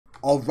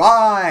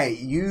Alright,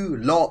 you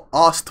lot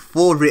asked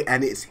for it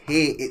and it's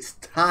here, it's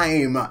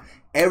time.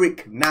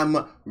 Eric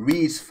Nam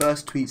reads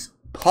first tweets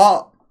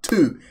part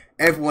 2.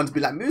 Everyone's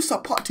been like, Musa,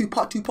 part 2,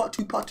 part 2, part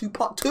 2, part 2,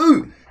 part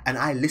 2. And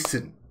I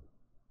listen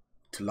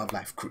to Love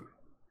Life Crew.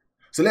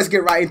 So let's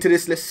get right into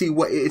this. Let's see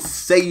what it is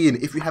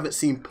saying. If you haven't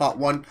seen part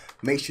 1,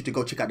 make sure to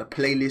go check out the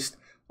playlist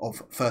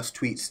of first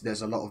tweets.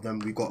 There's a lot of them.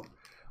 We got,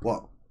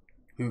 what?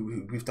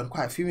 We've done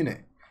quite a few in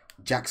it.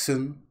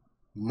 Jackson,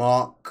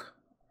 Mark,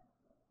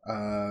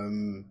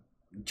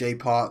 J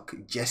Park,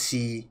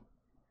 Jesse.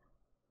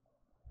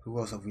 Who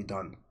else have we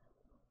done?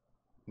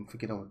 I'm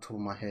forgetting on the top of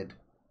my head.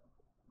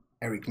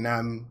 Eric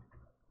Nam.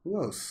 Who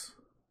else?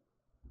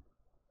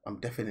 I'm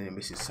definitely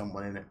missing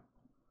someone in it.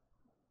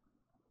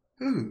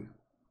 Who?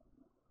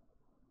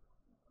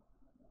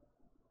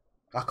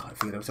 I can't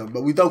figure them. So,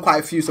 but we've done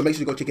quite a few, so make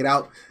sure you go check it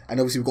out. And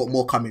obviously we've got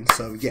more coming.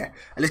 So yeah,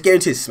 and let's get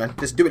into this, man.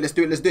 Let's do it. Let's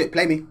do it. Let's do it.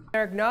 Play me.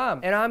 Eric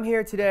Nam, and I'm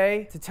here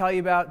today to tell you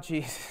about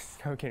Jesus.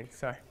 No, I'm kidding.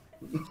 Sorry.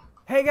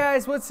 Hey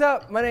guys, what's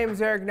up? My name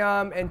is Eric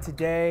Nam, and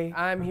today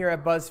I'm here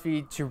at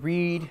BuzzFeed to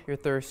read your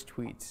thirst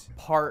tweets,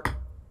 part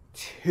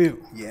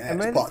 2. Yeah,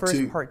 am I the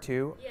first part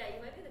 2? Yeah,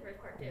 you might be the first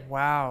part 2.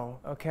 Wow.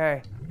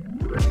 Okay.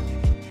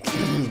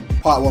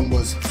 Part 1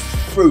 was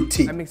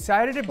fruity. I'm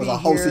excited to be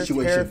here,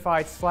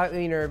 terrified,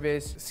 slightly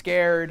nervous,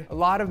 scared, a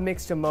lot of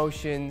mixed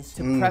emotions.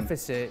 To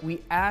preface it,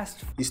 we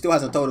asked He still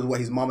hasn't told us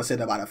what his mama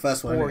said about the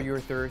first one. For your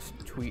thirst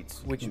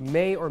tweets, which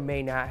may or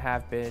may not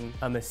have been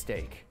a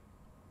mistake.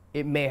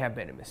 It may have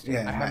been a mistake.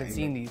 Yeah, I haven't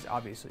seen these,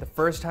 obviously. The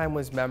first time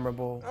was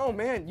memorable. Oh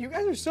man, you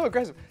guys are so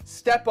aggressive.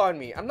 Step on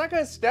me. I'm not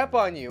gonna step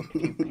on you.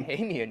 If you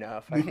pay me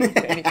enough, I mean,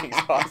 anything's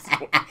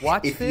possible.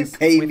 Watch if this you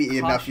pay with me caution.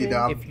 enough, you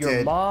know, if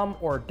your mom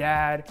or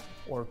dad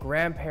or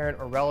grandparent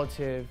or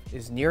relative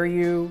is near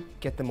you,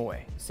 get them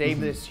away. Save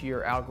this to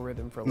your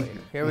algorithm for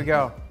later. Here we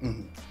go.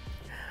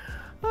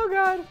 Oh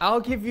God. I'll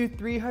give you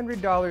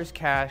 $300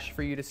 cash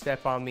for you to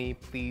step on me,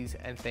 please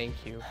and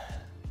thank you.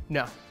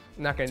 No.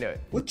 I'm not gonna do it.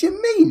 What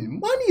you mean?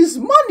 Money is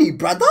money,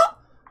 brother.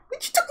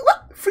 What you talking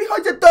about?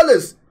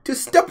 $300 to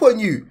step on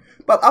you.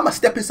 But I'ma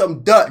step in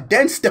some dirt,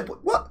 then step on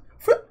what?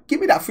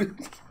 Give me that free.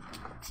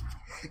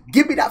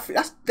 Give me that free.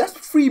 That's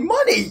free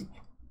money.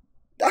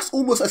 That's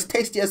almost as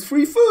tasty as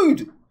free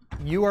food.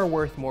 You are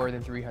worth more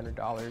than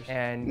 $300.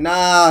 And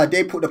nah,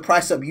 they put the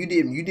price up. You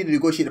didn't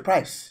negotiate the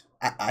price.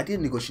 I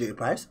didn't negotiate the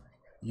price.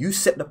 You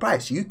set the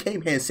price. You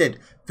came here and said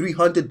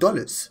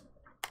 $300.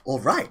 All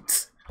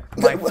right.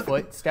 My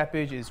foot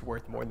steppage is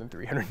worth more than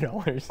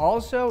 $300.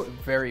 Also,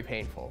 very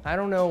painful. I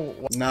don't know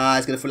nah,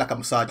 it's gonna feel like a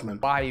massage, man.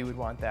 Why you would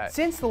want that.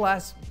 Since the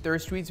last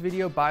Thirst Tweets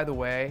video, by the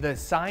way, the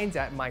signs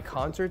at my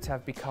concerts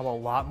have become a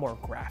lot more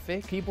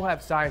graphic. People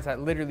have signs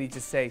that literally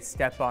just say,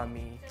 step on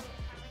me.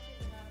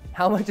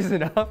 How much is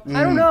enough?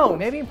 I don't know.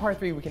 Maybe in part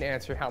 3 we can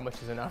answer how much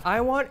is enough.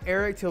 I want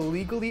Eric to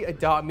legally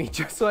adopt me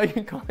just so I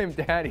can call him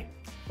daddy.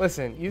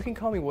 Listen, you can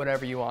call me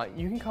whatever you want.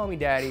 You can call me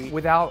daddy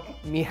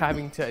without me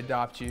having to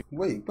adopt you.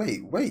 Wait.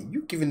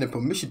 You giving them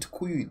permission to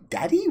call you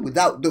daddy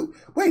without the...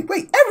 Wait,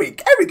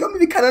 Eric, I'm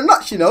moving kind of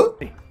nuts, you know?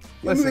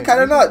 You're moving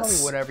kind of nuts. You can call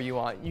me whatever you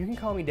want. You can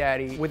call me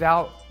daddy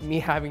without me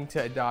having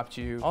to adopt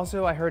you.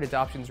 Also, I heard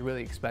adoption's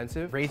really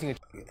expensive. Raising a...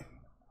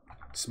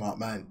 Smart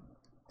man.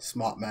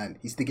 Smart man.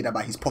 He's thinking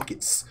about his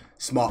pockets.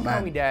 Smart man.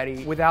 Call me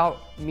daddy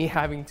without me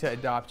having to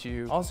adopt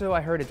you. Also, I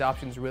heard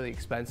adoption's really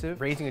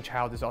expensive. Raising a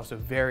child is also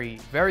very,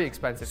 very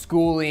expensive.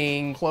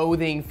 Schooling,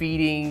 clothing,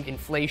 feeding,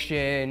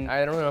 inflation.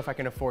 I don't know if I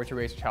can afford to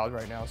raise a child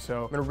right now,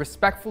 so I'm gonna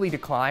respectfully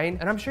decline.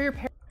 And I'm sure your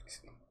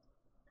parents...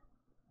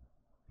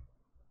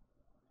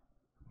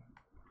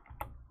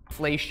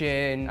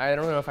 Inflation. I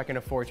don't know if I can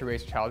afford to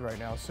raise a child right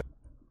now, so...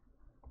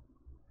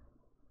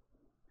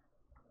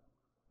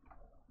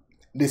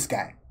 This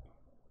guy.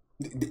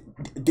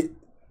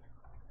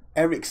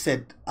 Eric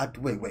said,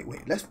 wait.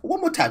 Let's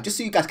one more time, just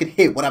so you guys can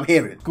hear what I'm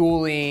hearing.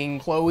 Schooling,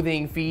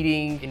 clothing,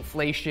 feeding,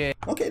 inflation.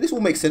 Okay, this all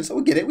makes sense.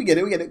 We get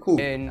it. Cool.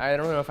 And I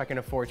don't know if I can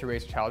afford to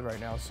raise a child right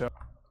now, so.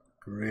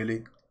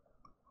 Really?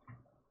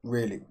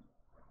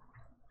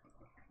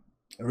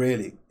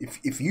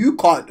 If you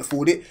can't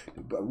afford it,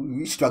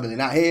 we struggling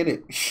out here,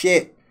 innit?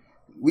 Shit.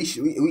 We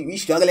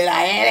struggling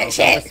out here, innit?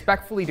 Shit.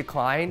 Respectfully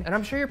decline, and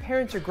I'm sure your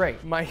parents are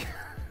great. My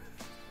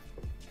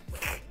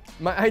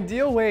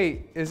ideal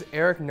weight is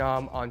Eric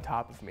Nam on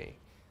top of me.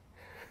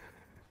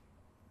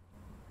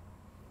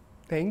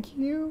 Thank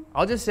you.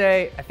 I'll just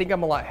say, I think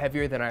I'm a lot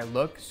heavier than I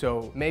look,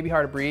 so maybe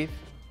hard to breathe.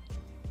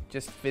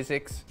 Just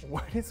physics.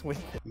 What is with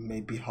it?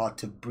 Maybe hard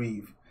to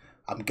breathe.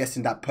 I'm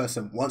guessing that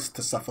person wants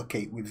to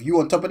suffocate. With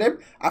you on top of them,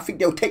 I think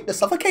they'll take the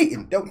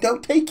suffocating. They'll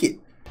take it.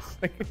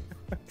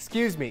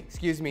 Excuse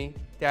me.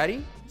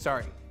 Daddy?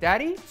 Sorry.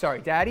 Daddy?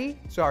 Sorry. Daddy?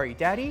 Sorry.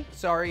 Daddy?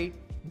 Sorry.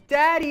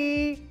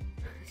 Daddy!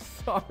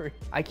 Sorry.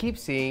 I keep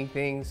seeing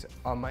things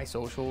on my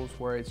socials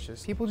where it's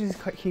just, people just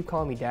keep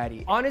calling me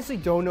daddy. Honestly,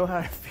 don't know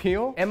how to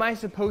feel. Am I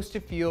supposed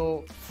to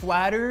feel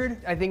flattered?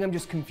 I think I'm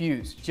just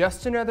confused.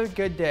 Just another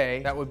good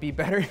day. That would be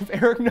better if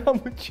Eric Nam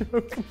would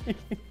choke me.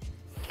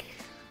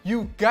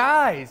 You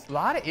guys, a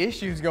lot of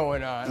issues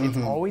going on. It's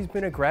always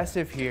been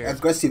aggressive here.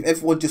 Aggressive.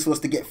 Everyone just wants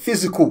to get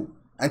physical.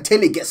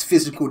 Until it gets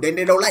physical, then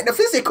they don't like the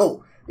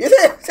physical. You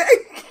know?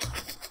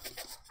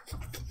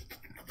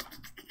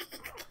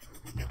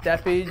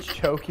 Steppage,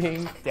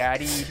 choking,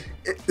 daddy.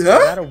 Is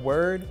that a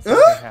word?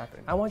 Something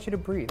happened. I want you to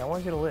breathe. I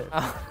want you to live.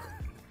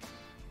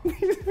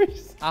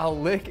 I'll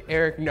lick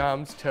Eric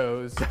Nam's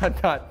toes, ...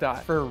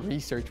 for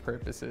research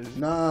purposes.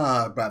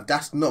 Nah, bruv,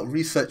 that's not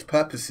research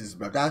purposes,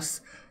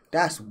 bruv.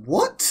 That's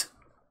what?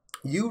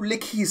 You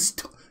lick his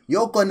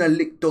you're gonna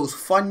lick those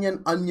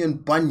Funyun onion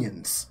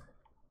bunions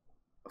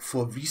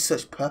for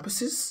research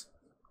purposes?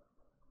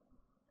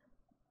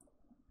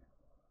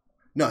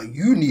 No,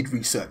 you need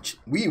research.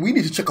 We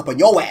need to check up on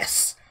your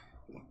ass.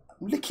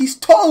 Lick his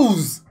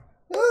toes.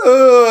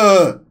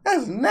 Ugh,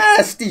 that's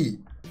nasty.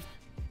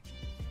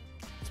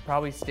 It's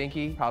probably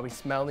stinky, probably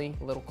smelly,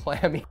 a little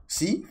clammy.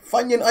 See?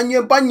 Funyun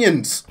onion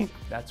bunions.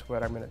 That's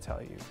what I'm gonna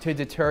tell you. To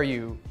deter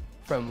you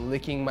from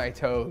licking my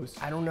toes.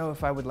 I don't know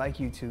if I would like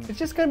you to. It's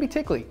just gonna be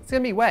tickly. It's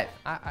gonna be wet.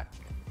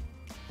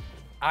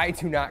 I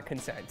do not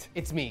consent.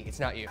 It's me, it's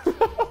not you.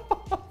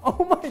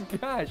 Oh my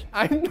gosh.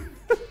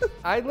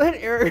 I let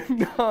Eric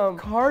Nam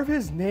carve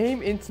his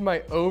name into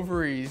my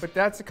ovaries, but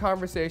that's a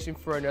conversation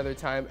for another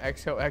time.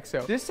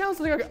 XOXO. This sounds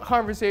like a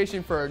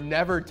conversation for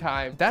never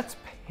time. That's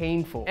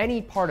painful.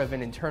 Any part of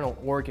an internal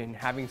organ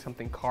having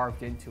something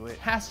carved into it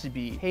has to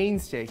be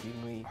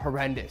painstakingly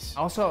horrendous.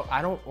 Also,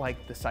 I don't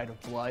like the sight of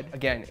blood.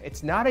 Again,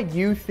 it's not a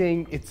you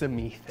thing, it's a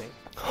me thing.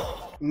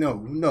 No,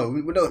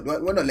 we're not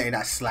letting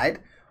that slide.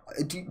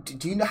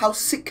 Do you know how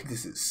sick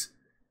this is?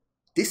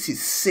 This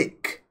is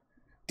sick.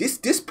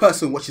 This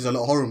person watches a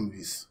lot of horror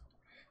movies.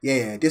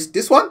 Yeah,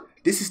 this one,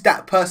 this is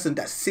that person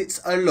that sits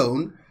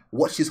alone,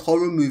 watches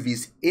horror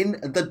movies in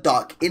the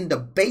dark, in the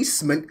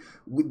basement,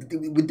 with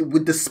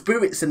the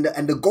spirits and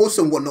the ghosts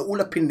and whatnot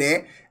all up in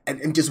there,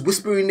 and just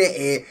whispering in their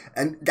ear,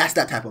 and that's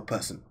that type of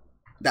person.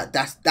 That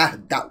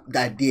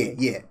idea,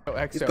 yeah.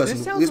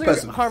 This sounds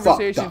like a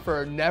conversation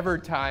for never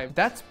time.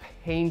 That's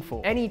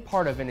painful. Any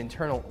part of an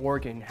internal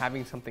organ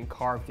having something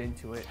carved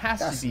into it has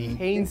to be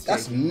painstaking.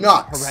 That's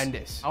nuts.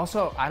 Horrendous.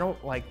 Also, I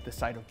don't like the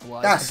sight of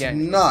blood. That's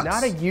nuts. It's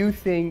not a you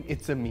thing,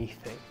 it's a me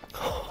thing.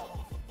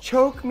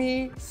 Choke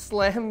me,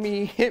 slam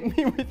me, hit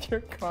me with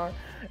your car,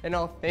 and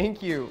I'll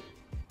thank you.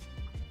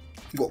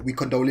 What, we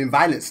condoning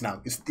violence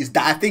now? Is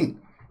that a thing?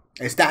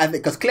 Is that a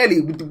thing? Because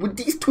clearly, with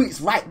these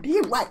tweets right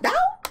now,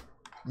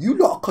 you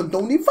lot are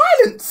condoning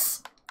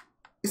violence.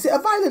 Is it a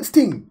violence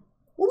thing?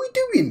 What are we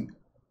doing?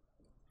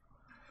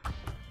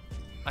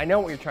 I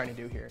know what you're trying to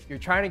do here. You're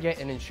trying to get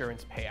an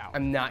insurance payout.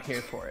 I'm not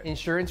here for it.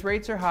 Insurance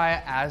rates are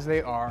high as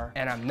they are,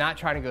 and I'm not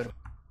trying to go to...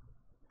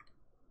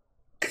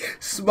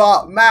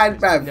 Smart man,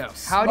 bruv. No.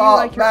 How do you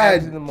like your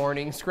eggs in the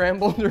morning?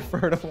 Scrambled or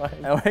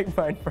fertilized? I like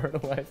mine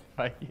fertilized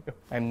by you.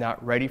 I'm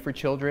not ready for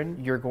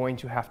children. You're going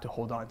to have to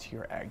hold on to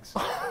your eggs.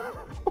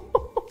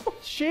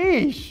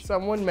 Sheesh.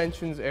 Someone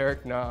mentions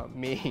Eric Nam.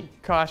 Me.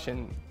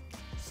 Caution.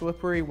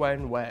 Slippery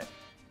when wet.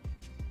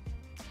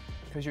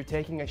 Because you're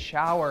taking a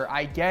shower.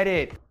 I get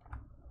it.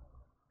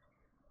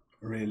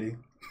 Really?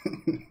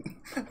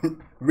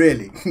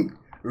 Really?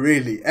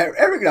 Really?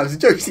 Eric Nam's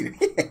joking.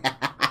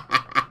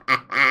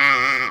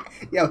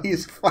 Yo,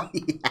 he's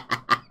funny.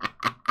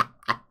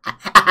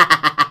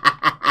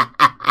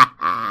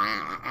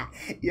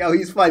 Yo,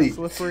 he's funny.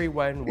 Slippery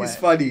when wet.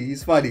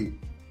 He's funny.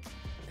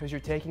 Because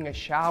you're taking a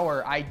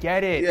shower. I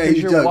get it. Yeah,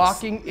 because you're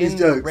walking in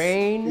the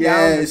rain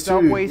down the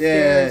subway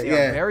stairs.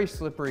 Yeah, very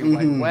slippery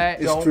when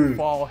wet. Don't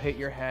fall, hit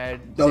your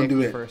head. Don't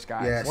do it first,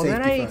 guys. Yeah, well,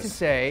 then I need to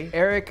say,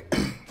 Eric,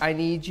 I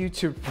need you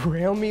to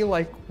braille me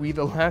like we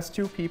the last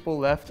 2 people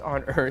left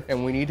on Earth,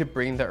 and we need to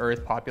bring the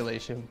Earth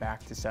population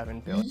back to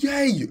 7 billion.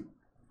 Yay!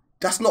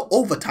 That's not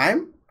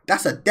overtime.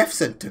 That's a death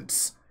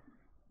sentence.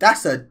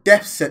 That's a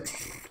death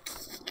sentence.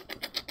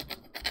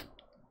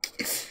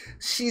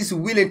 She's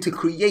willing to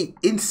create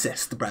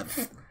incest,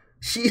 bruv.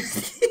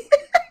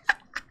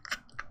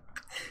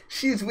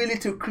 She's willing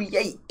to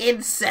create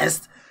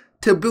incest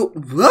to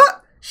build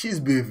what?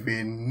 She's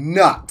moving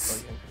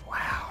nuts.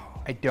 Wow.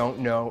 I don't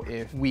know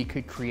if we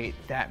could create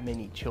that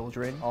many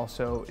children.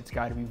 Also, it's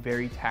got to be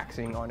very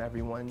taxing on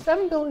everyone.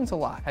 7 billion's a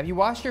lot. Have you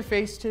washed your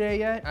face today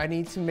yet? I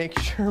need to make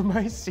sure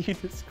my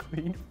seat is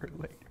clean for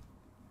later.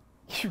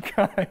 You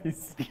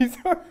guys,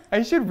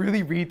 I should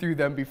really read through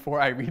them before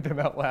I read them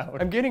out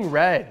loud. I'm getting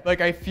red.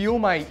 Like, I feel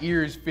my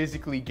ears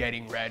physically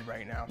getting red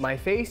right now. My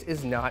face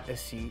is not a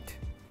seat,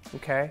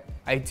 okay?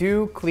 I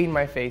do clean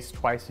my face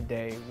twice a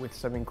day with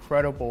some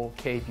incredible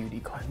K-beauty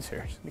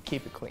cleansers to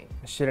keep it clean.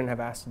 I shouldn't have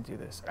asked to do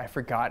this. I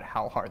forgot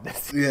how hard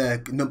this is. Yeah,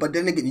 no, but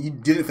then again, you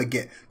didn't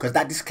forget, because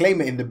that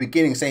disclaimer in the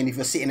beginning saying if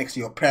you're sitting next to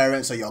your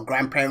parents or your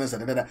grandparents,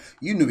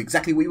 you knew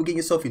exactly what you were getting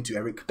yourself into,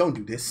 Eric. Don't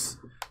do this.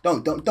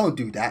 Don't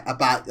do that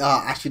about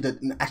I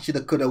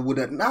shoulda, coulda,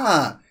 woulda.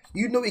 Nah,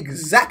 you know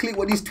exactly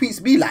what these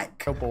tweets be like.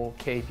 Incredible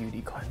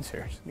K-beauty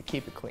cleansers to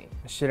keep it clean.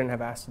 I shouldn't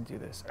have asked to do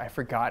this. I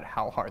forgot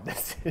how hard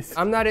this is.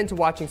 I'm not into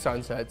watching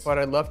sunsets, but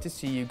I'd love to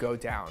see you go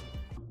down.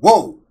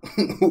 Whoa,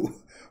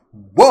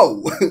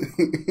 Whoa.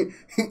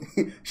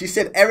 She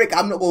said, Eric,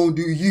 I'm not going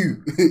to do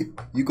you.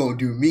 You going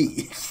to do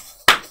me.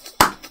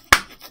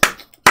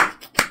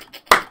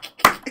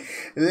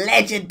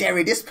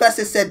 Legendary. This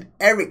person said,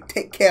 Eric,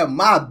 take care of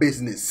my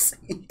business.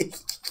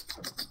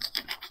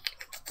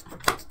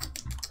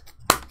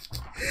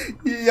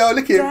 Yo,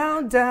 look here.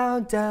 Down,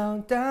 down,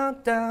 down,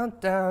 down, down,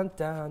 down,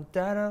 down,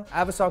 down. I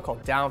have a song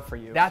called Down For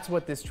You. That's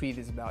what this tweet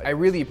is about. I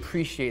really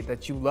appreciate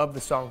that you love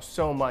the song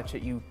so much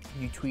that you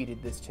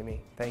tweeted this to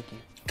me. Thank you.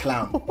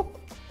 Clown.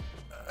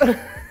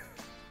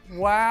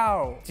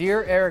 Wow.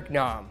 Dear Eric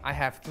Nam, I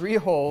have 3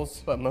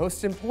 holes, but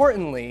most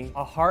importantly,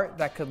 a heart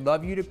that could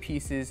love you to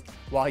pieces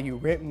while you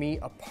rip me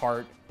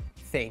apart.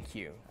 Thank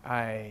you.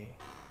 Do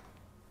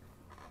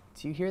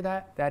you hear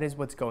that? That is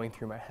what's going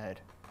through my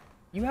head.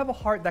 You have a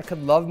heart that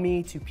could love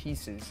me to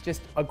pieces,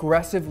 just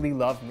aggressively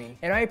love me,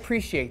 and I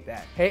appreciate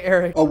that. Hey,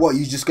 Eric. Oh, what?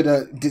 You just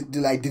gonna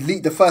like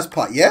delete the first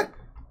part, yeah?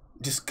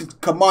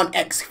 Just Command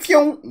X,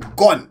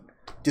 gone.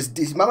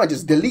 This mama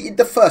just deleted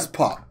the first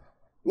part.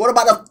 What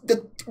about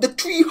the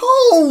 3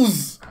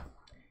 holes?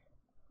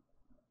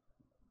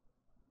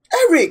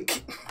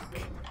 Eric.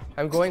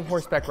 I'm going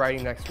horseback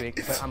riding next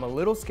week, but I'm a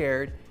little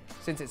scared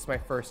since it's my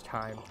first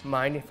time.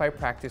 Mind if I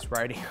practice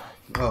riding?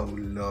 Oh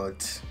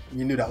Lord,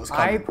 you knew that was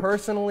coming. I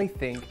personally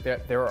think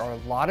that there are a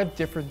lot of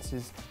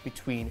differences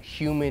between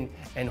human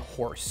and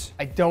horse.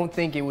 I don't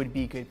think it would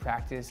be good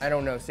practice. I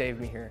don't know, save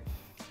me here.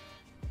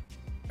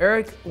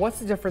 Eric, what's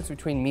the difference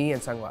between me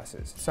and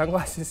sunglasses?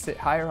 Sunglasses sit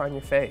higher on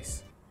your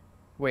face.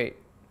 Wait,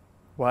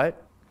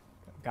 what?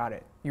 Got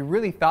it. You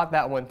really thought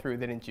that one through,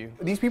 didn't you?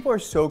 These people are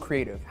so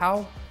creative.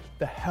 How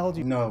the hell do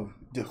you— No,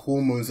 the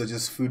hormones are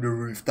just through the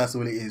roof. That's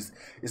all it is.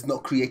 It's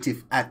not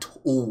creative at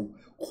all.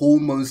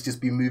 Hormones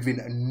just be moving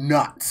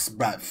nuts,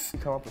 bruv.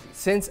 come up with these?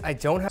 Since I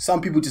don't have—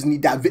 Some people just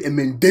need that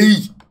vitamin D. You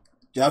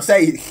know what I'm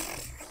saying?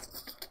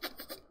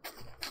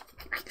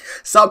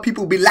 Some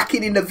people be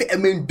lacking in the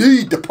vitamin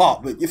D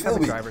department. You feel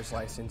me? driver's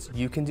license.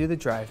 You can do the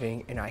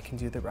driving and I can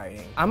do the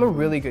writing. I'm a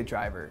really good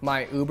driver.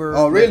 My Uber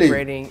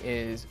rating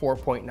is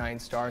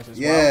 4.9 stars as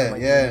well. I'm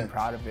like really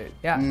proud of it.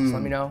 Yeah, just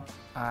let me know.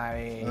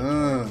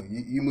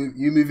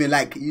 You moving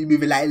like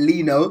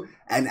Lino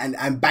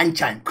and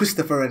Banchan,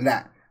 Christopher and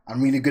that. I'm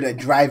really good at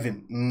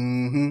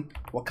driving.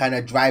 What kind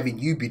of driving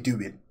you be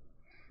doing?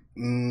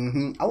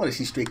 I want to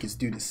see Stray Kids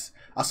do this.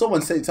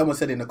 Someone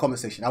said in the comment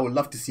section, I would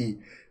love to see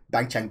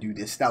Bang Chang do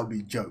this. That would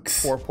be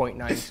jokes.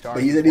 4.9 stars.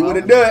 But you said he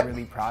wouldn't do it. I'm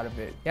really proud of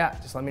it. Yeah,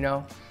 just let me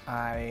know.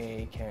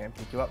 I can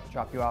pick you up,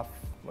 drop you off,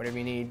 whatever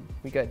you need.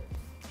 We good.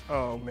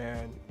 Oh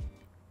man.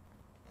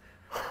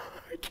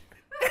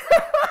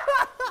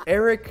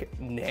 Eric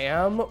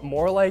Nam,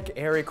 more like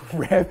Eric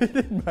Rabbit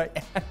in my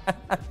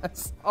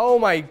ass. Oh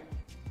my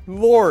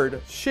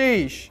Lord,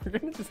 sheesh. We're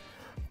gonna just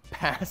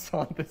pass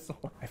on this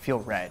one. I feel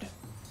red.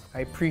 I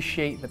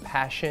appreciate the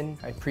passion.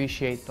 I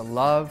appreciate the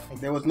love.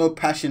 There was no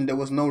passion, there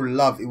was no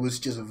love. It was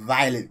just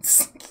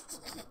violence.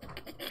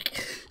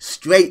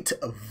 Straight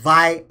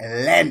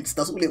violence.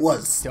 That's all it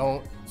was.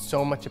 Don't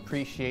so much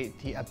appreciate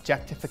the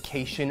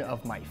objectification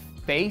of my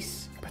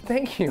face, but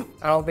thank you.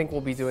 I don't think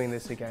we'll be doing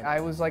this again. I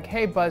was like,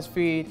 hey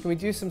BuzzFeed, can we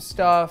do some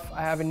stuff?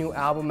 I have a new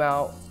album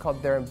out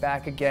called There and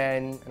Back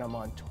Again, and I'm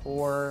on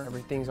tour.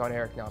 Everything's on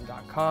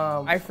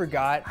ericnam.com. I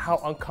forgot how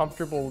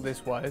uncomfortable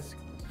this was.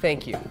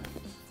 Thank you.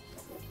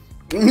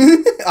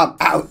 I'm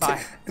out.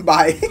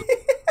 Bye.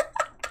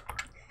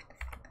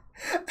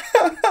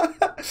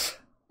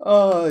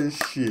 Oh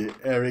shit,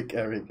 Eric.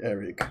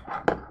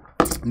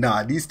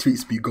 Nah, these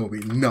tweets be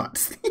going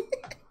nuts.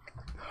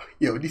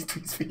 Yo, these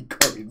tweets be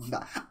going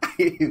nuts. I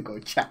ain't even gonna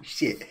chat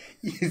shit.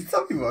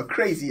 Some people are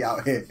crazy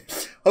out here.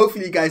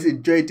 Hopefully you guys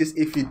enjoyed this.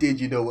 If you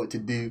did, you know what to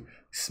do.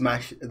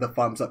 Smash the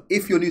thumbs up.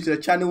 If you're new to the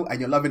channel and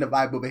you're loving the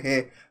vibe over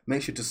here,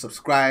 make sure to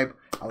subscribe.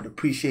 I would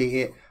appreciate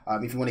it.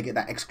 If you want to get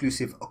that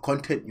exclusive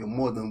content, you're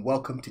more than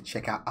welcome to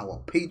check out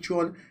our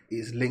Patreon. It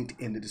is linked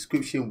in the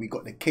description. We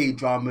got the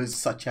K-dramas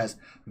such as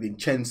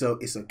Vincenzo,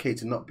 It's Okay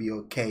to Not Be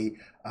Okay,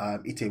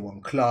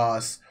 Itaewon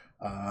Class,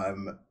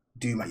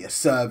 Do My Your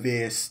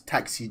Service,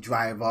 Taxi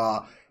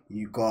Driver.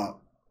 You got,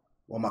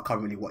 what am I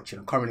currently watching?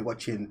 I'm currently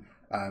watching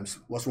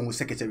What's Wrong with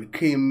Secretary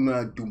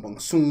Kim, Doom Bong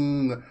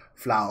Soon,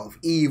 Flower of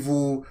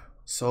Evil.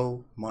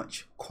 So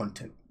much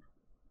content.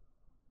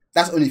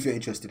 That's only if you're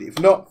interested. If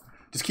not,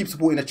 just keep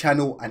supporting the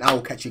channel and I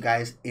will catch you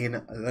guys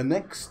in the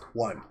next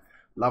one.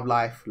 Love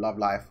life, love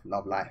life,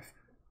 love life.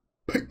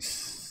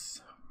 Peace.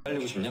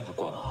 알리고 싶냐?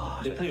 갖고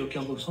와. 내 편 이렇게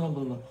한번 손 한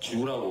번만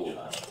주라고.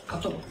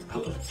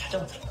 갖고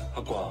사자.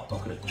 갖고 와.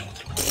 그래. 아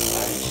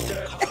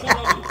진짜 갖고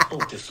와라고 또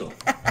못했어.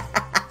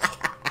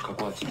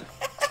 갖고 와 진짜.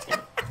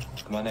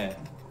 그만해.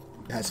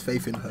 Has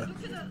faith in her.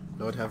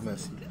 Lord have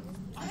mercy.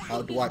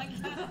 How do I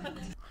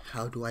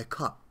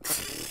cut?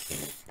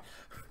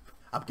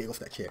 I'm getting off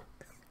that chair.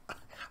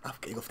 I'm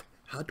getting off that.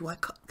 How do I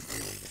cut?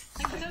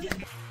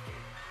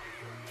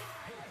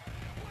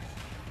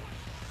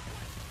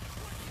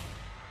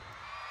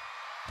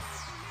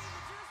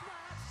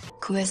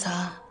 그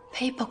회사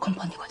페이퍼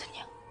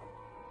컴퍼니거든요.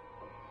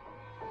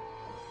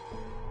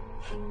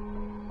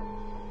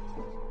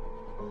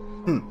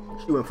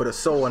 She went for the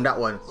soul on that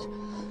one.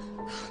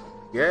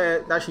 Yeah,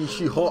 that's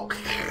she hot.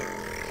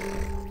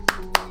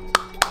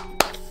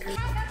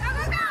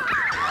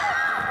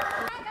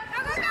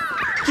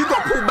 She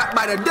got pulled back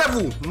by the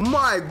devil.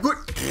 My good.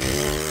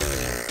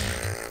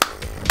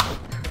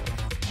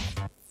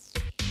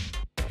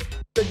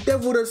 The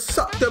devil that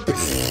sucked the.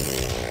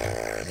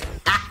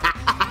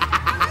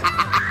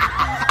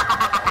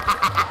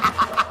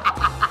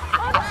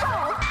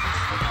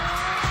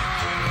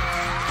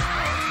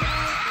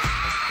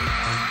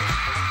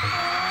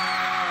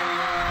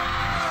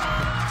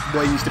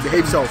 Boy used to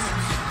behave so.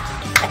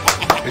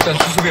 일단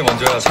수습이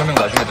먼저야. 설명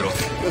나중에 들어.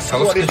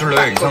 작업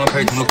스케줄러에 이상한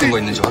파일 등록된 거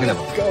있는지 확인해봐.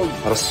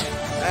 알았어.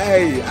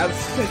 Hey, I'm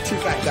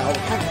sweating right now. I'm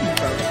happy,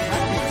 bro.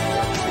 Happy.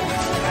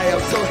 I am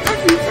so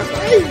happy, bro.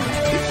 Hey,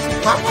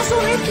 I'm so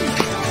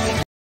happy.